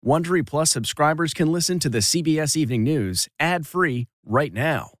Wondery Plus subscribers can listen to the CBS Evening News ad-free right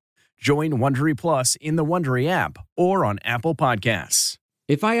now. Join Wondery Plus in the Wondery app or on Apple Podcasts.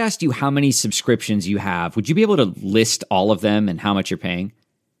 If I asked you how many subscriptions you have, would you be able to list all of them and how much you're paying?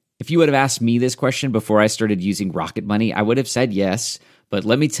 If you would have asked me this question before I started using Rocket Money, I would have said yes, but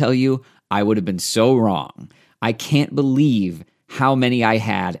let me tell you, I would have been so wrong. I can't believe how many I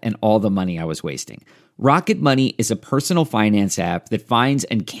had and all the money I was wasting. Rocket Money is a personal finance app that finds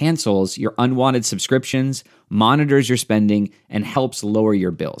and cancels your unwanted subscriptions, monitors your spending, and helps lower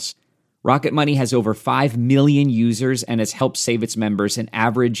your bills. Rocket Money has over 5 million users and has helped save its members an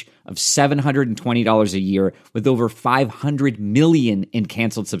average of $720 a year with over 500 million in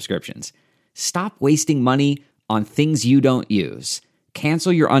canceled subscriptions. Stop wasting money on things you don't use.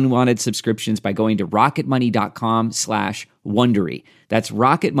 Cancel your unwanted subscriptions by going to rocketmoney.com/Wondery. That's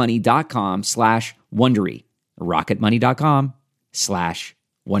rocketmoney.com/Wondery.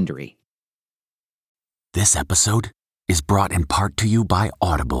 rocketmoney.com/Wondery. This episode is brought in part to you by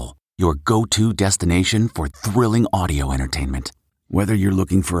Audible, your go-to destination for thrilling audio entertainment. Whether you're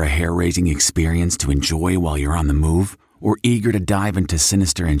looking for a hair-raising experience to enjoy while you're on the move or eager to dive into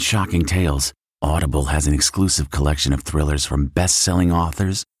sinister and shocking tales, Audible has an exclusive collection of thrillers from best-selling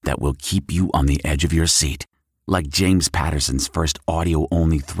authors that will keep you on the edge of your seat. Like James Patterson's first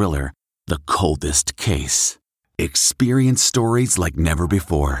audio-only thriller, The Coldest Case. Experience stories like never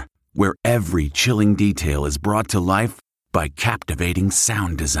before, where every chilling detail is brought to life by captivating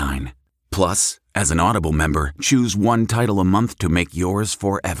sound design. Plus, as an Audible member, choose one title a month to make yours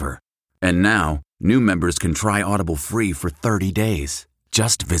forever. And now, new members can try Audible free for 30 days.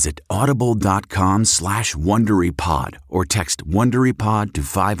 Just visit audible.com/WonderyPod or text WonderyPod to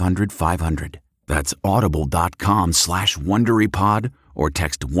 500-500. That's audible.com/WonderyPod or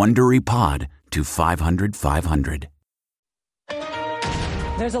text WonderyPod to 500-500.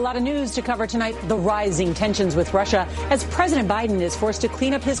 There's a lot of news to cover tonight. The rising tensions with Russia as President Biden is forced to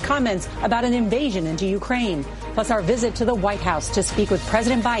clean up his comments about an invasion into Ukraine. Plus our visit to the White House to speak with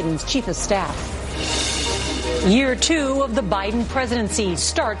President Biden's chief of staff. Year 2 of the Biden presidency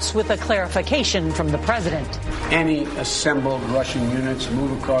starts with a clarification from the president. Any assembled Russian units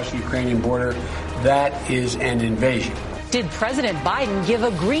move across the Ukrainian border, that is an invasion. Did President Biden give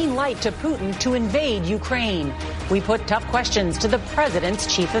a green light to Putin to invade Ukraine? We put tough questions to the president's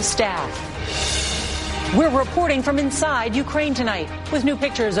chief of staff. We're reporting from inside Ukraine tonight with new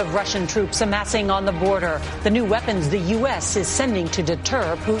pictures of Russian troops amassing on the border, the new weapons the U.S. is sending to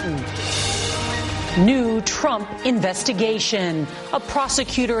deter Putin. New Trump investigation. A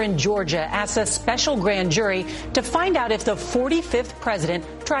prosecutor in Georgia asks a special grand jury to find out if the 45th president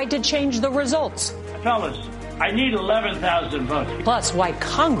tried to change the results. Fellas, I need 11,000 votes. Plus, why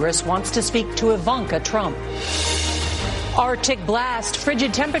Congress wants to speak to Ivanka Trump. Arctic blast,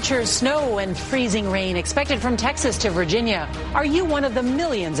 frigid temperatures, snow, and freezing rain expected from Texas to Virginia. Are you one of the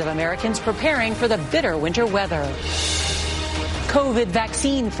millions of Americans preparing for the bitter winter weather? COVID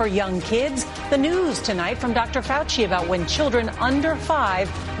vaccine for young kids. The news tonight from Dr. Fauci about when children under 5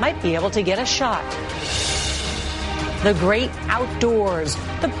 might be able to get a shot. The Great Outdoors,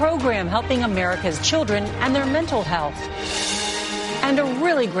 the program helping America's children and their mental health. And a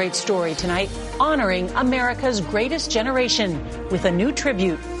really great story tonight, honoring America's greatest generation with a new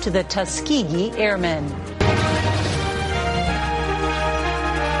tribute to the Tuskegee Airmen.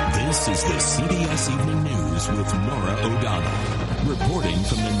 This is the CBS Evening News with Norah O'Donnell, reporting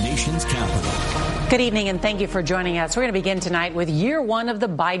from the nation's capital. Good evening, and thank you for joining us. We're going to begin tonight with year 1 of the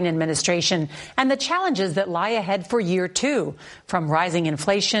Biden administration and the challenges that lie ahead for year 2, from rising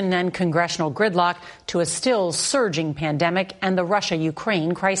inflation and congressional gridlock to a still surging pandemic and the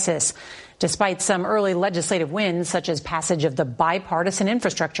Russia-Ukraine crisis. Despite some early legislative wins, such as passage of the bipartisan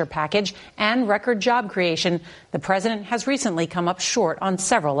infrastructure package and record job creation, the president has recently come up short on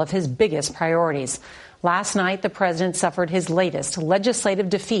several of his biggest priorities. Last night, the president suffered his latest legislative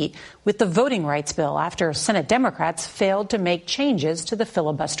defeat with the voting rights bill after Senate Democrats failed to make changes to the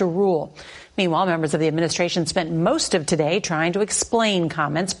filibuster rule. Meanwhile, members of the administration spent most of today trying to explain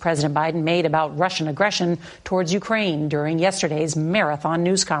comments President Biden made about Russian aggression towards Ukraine during yesterday's marathon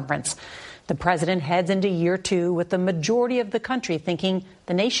news conference. The president heads into year 2 with the majority of the country thinking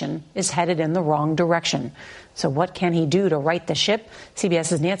the nation is headed in the wrong direction. So what can he do to right the ship?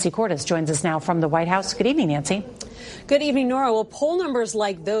 CBS's Nancy Cordes joins us now from the White House. Good evening, Nancy. Good evening, Nora. Well, poll numbers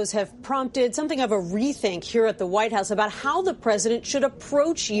like those have prompted something of a rethink here at the White House about how the president should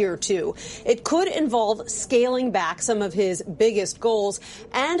approach year 2. It could involve scaling back some of his biggest goals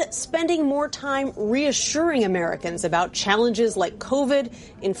and spending more time reassuring Americans about challenges like COVID,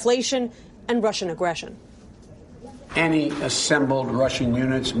 inflation, and Russian aggression. any assembled Russian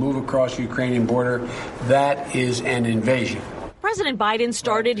units move across the Ukrainian border, that is an invasion. President Biden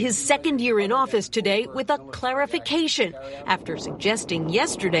started his second year in office today with a clarification after suggesting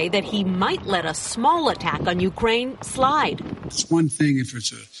yesterday that he might let a small attack on Ukraine slide. It's one thing if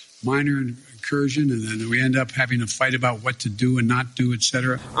it's a minor incursion and then we end up having a fight about what to do and not do,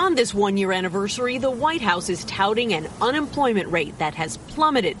 etc. On this one-year anniversary, the White House is touting an unemployment rate that has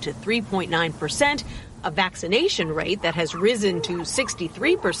plummeted to 3.9%, a vaccination rate that has risen to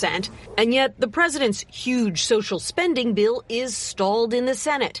 63%, and yet the president's huge social spending bill is stalled in the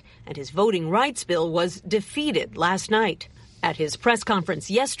Senate, and his voting rights bill was defeated last night. At his press conference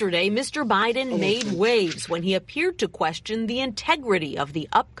yesterday, Mr. Biden made waves when he appeared to question the integrity of the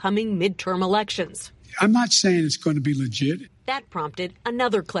upcoming midterm elections. I'm not saying it's going to be legit. That prompted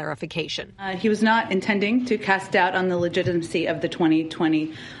another clarification. He was not intending to cast doubt on the legitimacy of the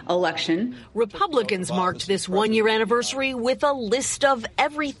 2020 election. Republicans marked this one-year anniversary with a list of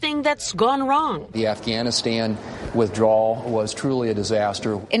everything that's gone wrong. The Afghanistan withdrawal was truly a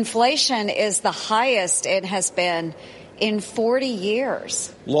disaster. Inflation is the highest it has been in 40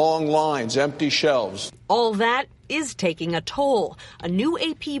 years. Long lines, empty shelves. All that is taking a toll. A new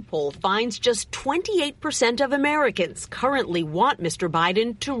AP poll finds just 28% of Americans currently want Mr.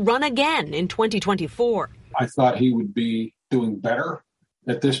 Biden to run again in 2024. I thought he would be doing better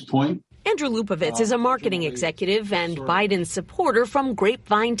at this point. Andrew Lupovitz is a marketing executive and Biden supporter from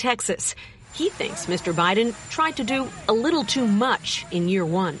Grapevine, Texas. He thinks Mr. Biden tried to do a little too much in year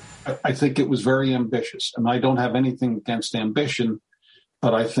one. I think it was very ambitious, and I don't have anything against ambition,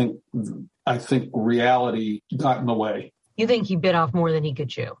 but I think reality got in the way. You think he bit off more than he could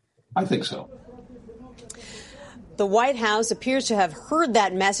chew? I think so. The White House appears to have heard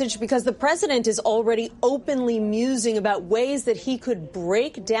that message because the president is already openly musing about ways that he could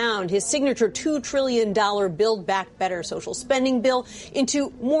break down his signature $2 trillion Build Back Better social spending bill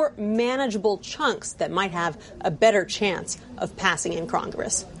into more manageable chunks that might have a better chance of passing in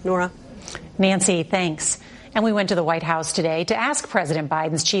Congress. Nora? Nancy, thanks. And we went to the White House today to ask President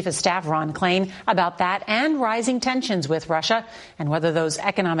Biden's chief of staff, Ron Klain, about that and rising tensions with Russia and whether those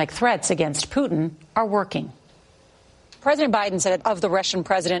economic threats against Putin are working. President Biden said of the Russian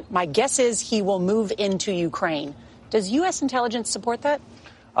president, my guess is he will move into Ukraine. Does U.S. intelligence support that?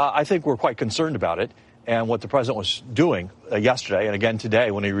 I think we're quite concerned about it. And what the president was doing yesterday and again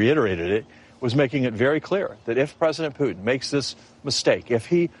today when he reiterated it was making it very clear that if President Putin makes this mistake, if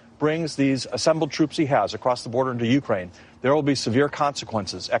he brings these assembled troops he has across the border into Ukraine, there will be severe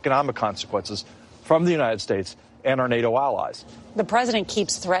consequences, economic consequences from the United States and our NATO allies. The president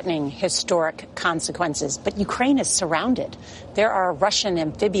keeps threatening historic consequences, but Ukraine is surrounded. There are Russian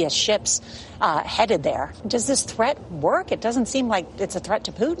amphibious ships headed there. Does this threat work? It doesn't seem like it's a threat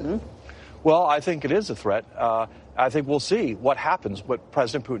to Putin. Well, I think it is a threat. I think we'll see what happens, what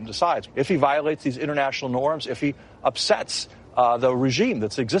President Putin decides. If he violates these international norms, if he upsets the regime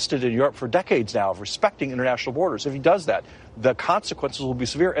that's existed in Europe for decades now of respecting international borders, if he does that, the consequences will be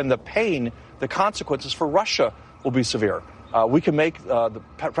severe, and the consequences for Russia will be severe. We can make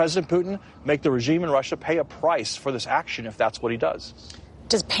President Putin make the regime in Russia pay a price for this action if that's what he does.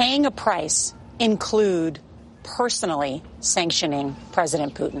 Does paying a price include personally sanctioning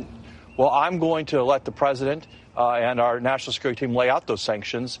President Putin? Well, I'm going to let the president and our national security team lay out those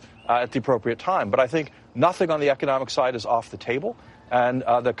sanctions at the appropriate time. But I think nothing on the economic side is off the table, and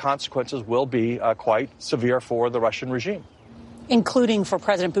the consequences will be quite severe for the Russian regime. Including for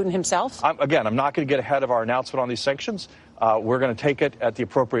President Putin himself? I'm not going to get ahead of our announcement on these sanctions. We're going to take it at the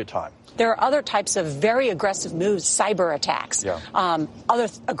appropriate time. There are other types of very aggressive moves, cyber attacks, other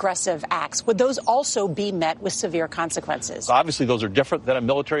aggressive acts. Would those also be met with severe consequences? Obviously, those are different than a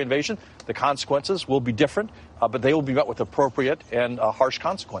military invasion. The consequences will be different, but they will be met with appropriate and harsh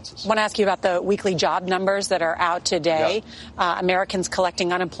consequences. I want to ask you about the weekly job numbers that are out today. Yeah. Americans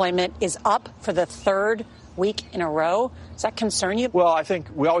collecting unemployment is up for the third week in a row. Does that concern you? Well, I think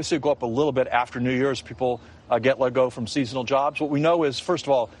we always see it go up a little bit after New Year's. People get let go from seasonal jobs. What we know is, first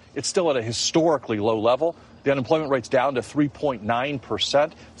of all, it's still at a historically low level. The unemployment rate's down to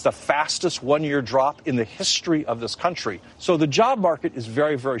 3.9%. It's the fastest one-year drop in the history of this country. So the job market is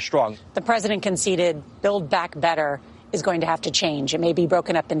very, very strong. The president conceded Build Back Better is going to have to change. It may be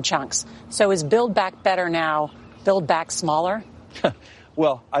broken up in chunks. So is Build Back Better now Build Back Smaller?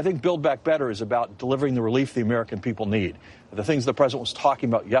 Well, I think Build Back Better is about delivering the relief the American people need. The things the president was talking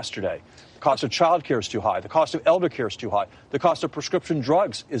about yesterday. The cost of child care is too high. The cost of elder care is too high. The cost of prescription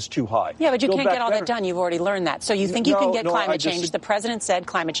drugs is too high. Yeah, but you can't get all that done. You've already learned that. So you think you can get climate change. The president said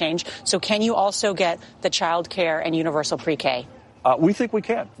climate change. So can you also get the child care and universal pre-K? We think we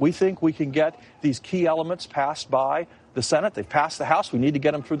can. We think we can get these key elements passed by the Senate. They've passed the House. We need to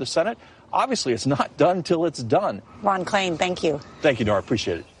get them through the Senate. Obviously, it's not done till it's done. Ron Klain, thank you. Thank you, Nora.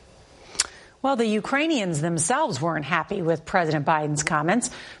 Appreciate it. Well, the Ukrainians themselves weren't happy with President Biden's comments.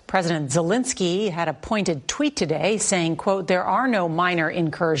 President Zelensky had a pointed tweet today saying, quote, "There are no minor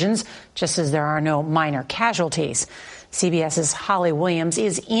incursions, just as there are no minor casualties." CBS's Holly Williams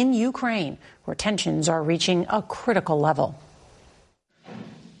is in Ukraine, where tensions are reaching a critical level.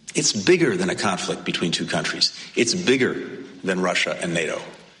 It's bigger than a conflict between two countries. It's bigger than Russia and NATO.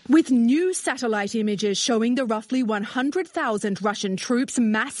 With new satellite images showing the roughly 100,000 Russian troops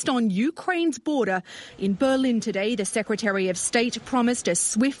massed on Ukraine's border, in Berlin today, the Secretary of State promised a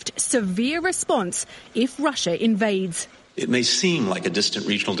swift, severe response if Russia invades. It may seem like a distant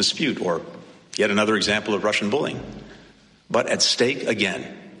regional dispute or yet another example of Russian bullying. But at stake, again,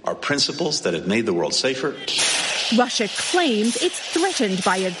 are principles that have made the world safer. Russia claims it's threatened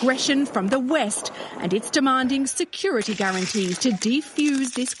by aggression from the West, and it's demanding security guarantees to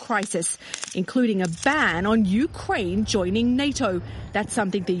defuse this crisis, including a ban on Ukraine joining NATO. That's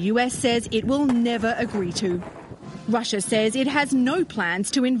something the US says it will never agree to. Russia says it has no plans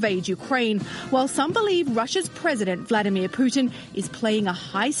to invade Ukraine, while some believe Russia's President Vladimir Putin is playing a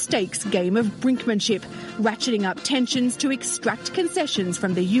high-stakes game of brinkmanship, ratcheting up tensions to extract concessions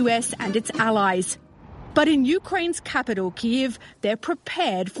from the US and its allies. But in Ukraine's capital, Kyiv, they're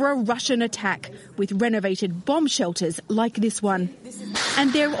prepared for a Russian attack with renovated bomb shelters like this one.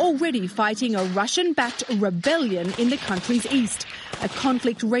 And they're already fighting a Russian-backed rebellion in the country's east, a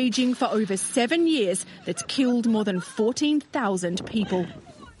conflict raging for over 7 years that's killed more than 14,000 people.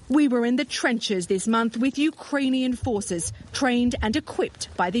 We were in the trenches this month with Ukrainian forces, trained and equipped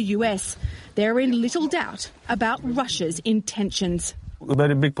by the US. They're in little doubt about Russia's intentions. A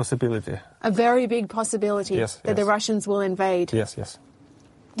very big possibility. A very big possibility that the Russians will invade. Yes.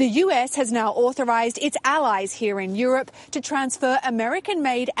 The US has now authorized its allies here in Europe to transfer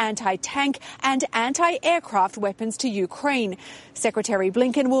American-made anti-tank and anti-aircraft weapons to Ukraine. Secretary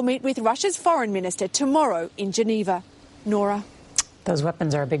Blinken will meet with Russia's foreign minister tomorrow in Geneva. Nora. Those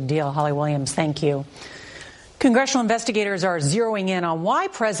weapons are a big deal. Holly Williams, thank you. Congressional investigators are zeroing in on why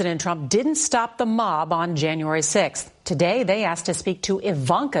President Trump didn't stop the mob on January 6th. Today, they asked to speak to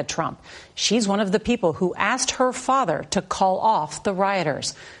Ivanka Trump. She's one of the people who asked her father to call off the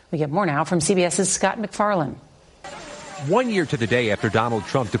rioters. We get more now from CBS's Scott McFarlane. 1 year to the day after Donald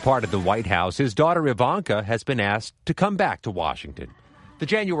Trump departed the White House, his daughter Ivanka has been asked to come back to Washington. The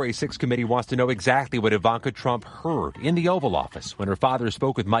January 6th committee wants to know exactly what Ivanka Trump heard in the Oval Office when her father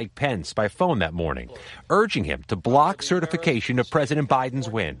spoke with Mike Pence by phone that morning, urging him to block certification of President Biden's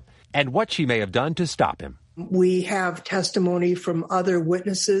win, and what she may have done to stop him. We have testimony from other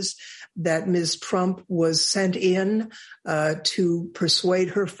witnesses that Ms. Trump was sent in to persuade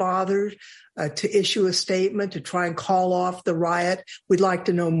her father to issue a statement to try and call off the riot. We'd like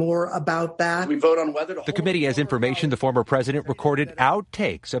to know more about that. We vote on whether the committee has information the former president recorded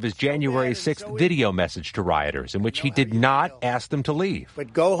outtakes of his January 6th video message to rioters in which he did not ask them to leave.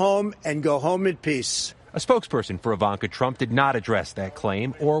 But go home and go home in peace. A spokesperson for Ivanka Trump did not address that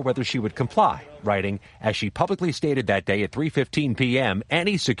claim or whether she would comply, writing, as she publicly stated that day at 3:15 p.m.,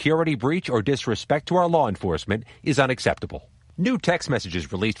 any security breach or disrespect to our law enforcement is unacceptable. New text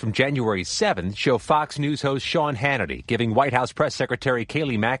messages released from January 7th show Fox News host Sean Hannity giving White House Press Secretary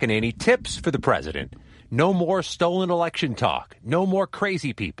Kayleigh McEnany tips for the president. No more stolen election talk. No more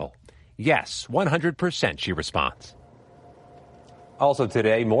crazy people. Yes, 100%, she responds. Also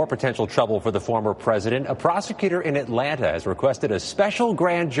today, more potential trouble for the former president. A prosecutor in Atlanta has requested a special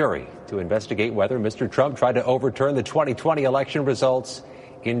grand jury to investigate whether Mr. Trump tried to overturn the 2020 election results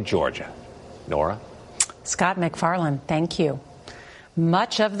in Georgia. Nora? Scott McFarlane, thank you.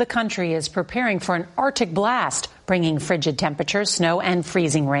 Much of the country is preparing for an Arctic blast, bringing frigid temperatures, snow, and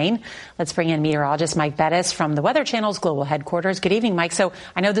freezing rain. Let's bring in meteorologist Mike Bettis from the Weather Channel's global headquarters. Good evening, Mike. So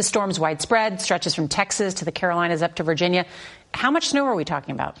I know the storm's widespread, stretches from Texas to the Carolinas up to Virginia. How much snow are we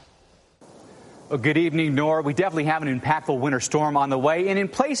talking about? Well, good evening, Nora. We definitely have an impactful winter storm on the way, and in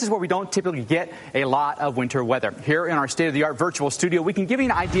places where we don't typically get a lot of winter weather. Here in our state-of-the-art virtual studio, we can give you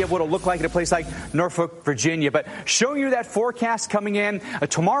an idea of what it'll look like in a place like Norfolk, Virginia. But showing you that forecast coming in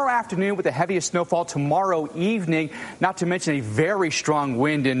tomorrow afternoon with the heaviest snowfall tomorrow evening, not to mention a very strong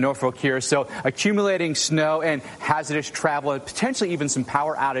wind in Norfolk here. So accumulating snow and hazardous travel and potentially even some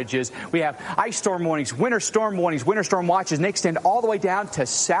power outages. We have ice storm warnings, winter storm watches, and they extend all the way down to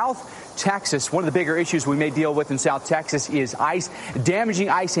South Texas. One of the bigger issues we may deal with in South Texas is ice. Damaging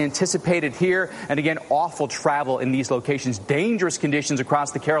ice anticipated here. And again, awful travel in these locations. Dangerous conditions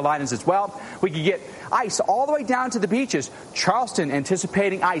across the Carolinas as well. We could get ice all the way down to the beaches. Charleston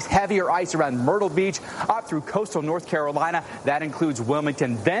anticipating ice, heavier ice around Myrtle Beach, up through coastal North Carolina. That includes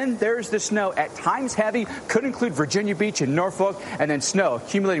Wilmington. Then there's the snow, at times heavy, could include Virginia Beach and Norfolk, and then snow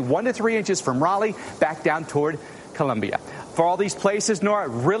accumulating 1 to 3 inches from Raleigh back down toward Columbia. For all these places, Nora,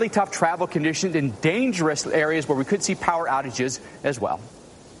 really tough travel conditions in dangerous areas where we could see power outages as well.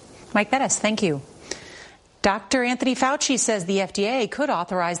 Mike Bettis, thank you. Dr. Anthony Fauci says the FDA could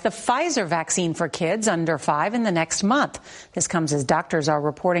authorize the Pfizer vaccine for kids under 5 in the next month. This comes as doctors are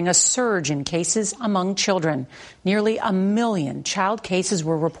reporting a surge in cases among children. Nearly 1 million child cases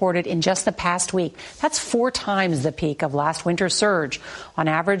were reported in just the past week. That's 4 times the peak of last winter's surge. On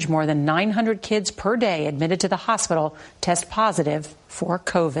average, more than 900 kids per day admitted to the hospital test positive for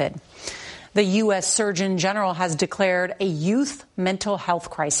COVID. The U.S. Surgeon General has declared a youth mental health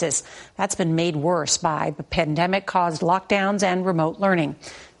crisis. That's been made worse by the pandemic-caused lockdowns and remote learning.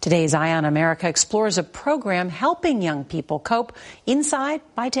 Today's Eye on America explores a program helping young people cope inside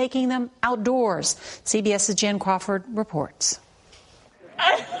by taking them outdoors. CBS's Jan Crawford reports.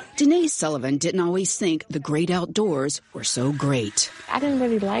 Danae Sullivan didn't always think the great outdoors were so great. I didn't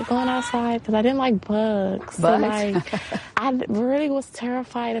really like going outside because I didn't like bugs. So I really was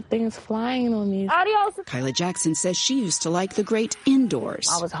terrified of things flying on me. Adios. Kyla Jackson says she used to like the great indoors.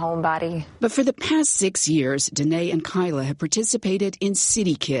 I was a homebody. But for the past 6 years, Danae and Kyla have participated in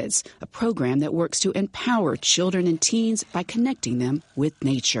City Kids, a program that works to empower children and teens by connecting them with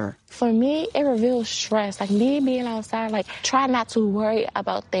nature. For me, it reveals stress. Like me being outside, like try not to worry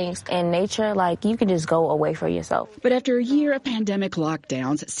about things. In nature, like you can just go away for yourself. But after a year of pandemic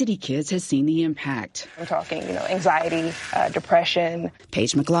lockdowns, City Kids has seen the impact. I'm talking, anxiety, depression.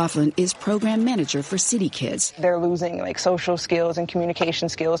 Paige McLaughlin is program manager for City Kids. They're losing like social skills and communication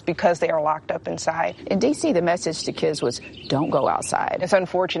skills because they are locked up inside. In D.C., the message to kids was don't go outside. It's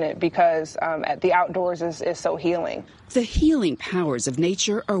unfortunate because the outdoors is so healing. The healing powers of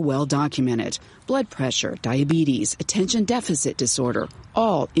nature are well documented. Blood pressure, diabetes, attention deficit disorder,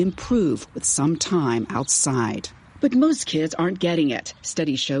 all improve with some time outside. But most kids aren't getting it.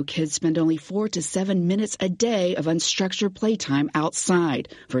 Studies show kids spend only 4 to 7 minutes a day of unstructured playtime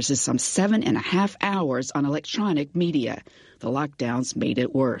outside versus some 7.5 hours on electronic media. The lockdowns made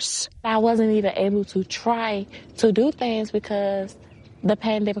it worse. I wasn't even able to try to do things because the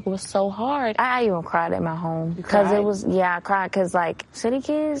pandemic was so hard. I even cried at my home because I cried because City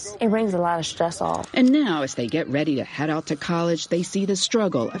Kids, it brings a lot of stress off. And now as they get ready to head out to college, they see the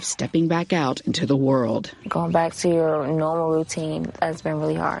struggle of stepping back out into the world. Going back to your normal routine, that's been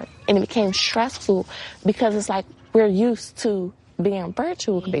really hard. And it became stressful because it's like we're used to being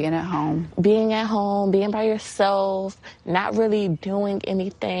virtual. Being at home, being by yourself, not really doing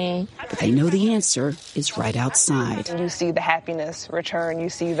anything. But they know the answer is right outside. You see the happiness return. You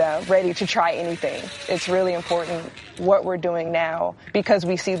see the ready to try anything. It's really important what we're doing now because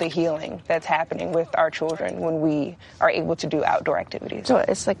we see the healing that's happening with our children when we are able to do outdoor activities. So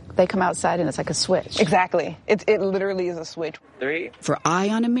it's like they come outside and it's like a switch. Exactly. It literally is a switch. For Eye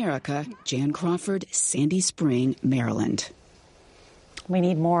on America, Jan Crawford, Sandy Spring, Maryland. We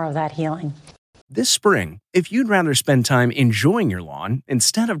need more of that healing. This spring, if you'd rather spend time enjoying your lawn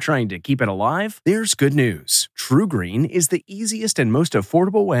instead of trying to keep it alive, there's good news. True Green is the easiest and most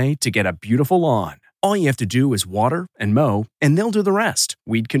affordable way to get a beautiful lawn. All you have to do is water and mow, and they'll do the rest.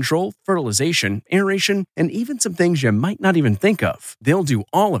 Weed control, fertilization, aeration, and even some things you might not even think of. They'll do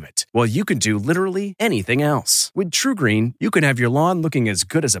all of it, while you can do literally anything else. With True Green, you can have your lawn looking as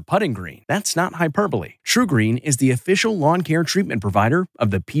good as a putting green. That's not hyperbole. True Green is the official lawn care treatment provider of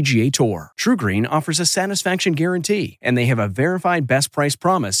the PGA Tour. True Green offers a satisfaction guarantee, and they have a verified best price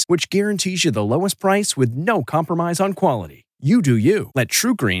promise, which guarantees you the lowest price with no compromise on quality. You do you. Let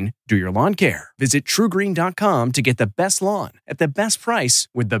True Green do your lawn care. Visit TrueGreen.com to get the best lawn at the best price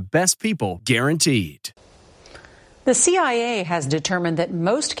with the best people guaranteed. The CIA has determined that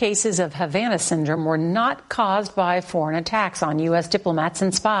most cases of Havana syndrome were not caused by foreign attacks on U.S. diplomats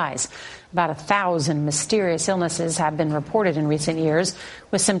and spies. About 1,000 mysterious illnesses have been reported in recent years,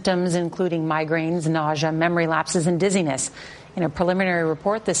 with symptoms including migraines, nausea, memory lapses, and dizziness. In a preliminary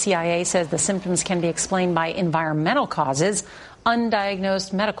report, the CIA says the symptoms can be explained by environmental causes,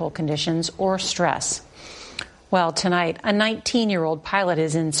 undiagnosed medical conditions, or stress. Well, tonight, a 19-year-old pilot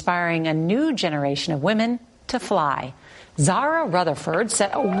is inspiring a new generation of women to fly. Zara Rutherford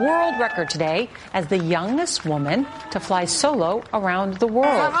set a world record today as the youngest woman to fly solo around the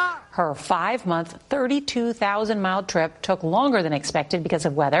world. Her 5-month, 32,000-mile trip took longer than expected because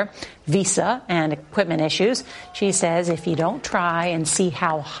of weather, visa, and equipment issues. She says if you don't try and see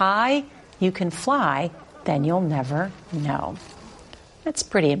how high you can fly, then you'll never know. That's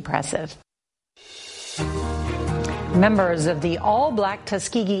pretty impressive. Members of the all-black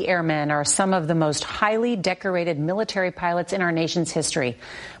Tuskegee Airmen are some of the most highly decorated military pilots in our nation's history.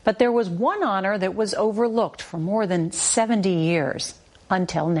 But there was one honor that was overlooked for more than 70 years,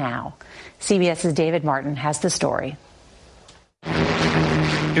 until now. CBS's David Martin has the story.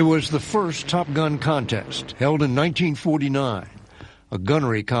 It was the first Top Gun contest, held in 1949, a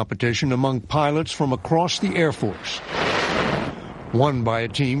gunnery competition among pilots from across the Air Force, won by a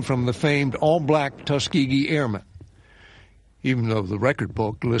team from the famed all-black Tuskegee Airmen, even though the record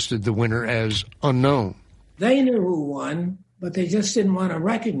book listed the winner as unknown. They knew who won, but they just didn't want to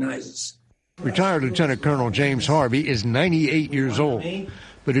recognize us. Retired Lieutenant Colonel James Harvey is 98 years old,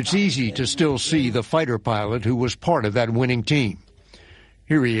 but it's easy to still see the fighter pilot who was part of that winning team.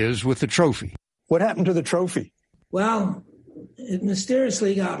 Here he is with the trophy. What happened to the trophy? Well, it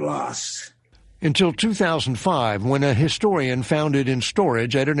mysteriously got lost. Until 2005, when a historian found it in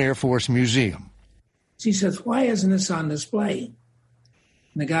storage at an Air Force museum. She says, why isn't this on display?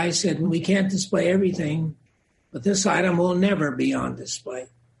 And the guy said, we can't display everything, but this item will never be on display.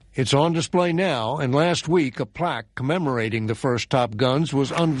 It's on display now, and last week a plaque commemorating the first Top Guns was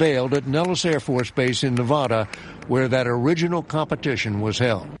unveiled at Nellis Air Force Base in Nevada, where that original competition was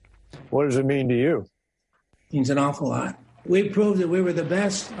held. What does it mean to you? It means an awful lot. We proved that we were the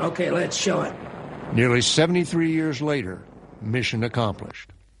best. Okay, let's show it. Nearly 73 years later, mission accomplished.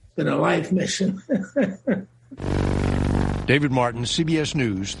 It's been a life mission. David Martin, CBS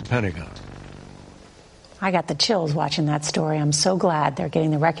News, the Pentagon. I got the chills watching that story. I'm so glad they're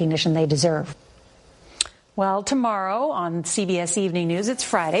getting the recognition they deserve. Well, tomorrow on CBS Evening News, it's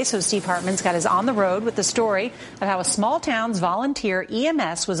Friday, so Steve Hartman's got us on the road with the story of how a small town's volunteer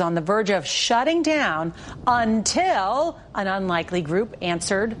EMS was on the verge of shutting down until an unlikely group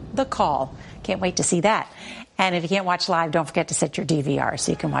answered the call. Can't wait to see that. And if you can't watch live, don't forget to set your DVR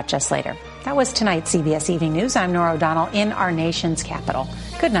so you can watch us later. That was tonight's CBS Evening News. I'm Norah O'Donnell in our nation's capital.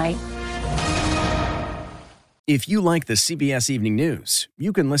 Good night. If you like the CBS Evening News,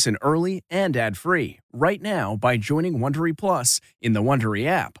 you can listen early and ad-free right now by joining Wondery Plus in the Wondery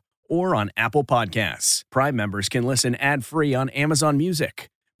app or on Apple Podcasts. Prime members can listen ad-free on Amazon Music.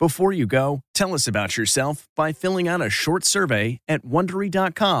 Before you go, tell us about yourself by filling out a short survey at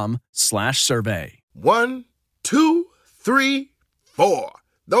Wondery.com/survey. 1, 2, 3, 4.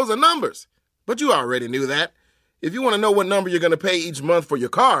 Those are numbers, but you already knew that. If you want to know what number you're going to pay each month for your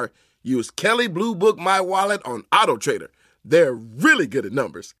car, use Kelley Blue Book My Wallet on AutoTrader. They're really good at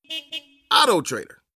numbers. AutoTrader.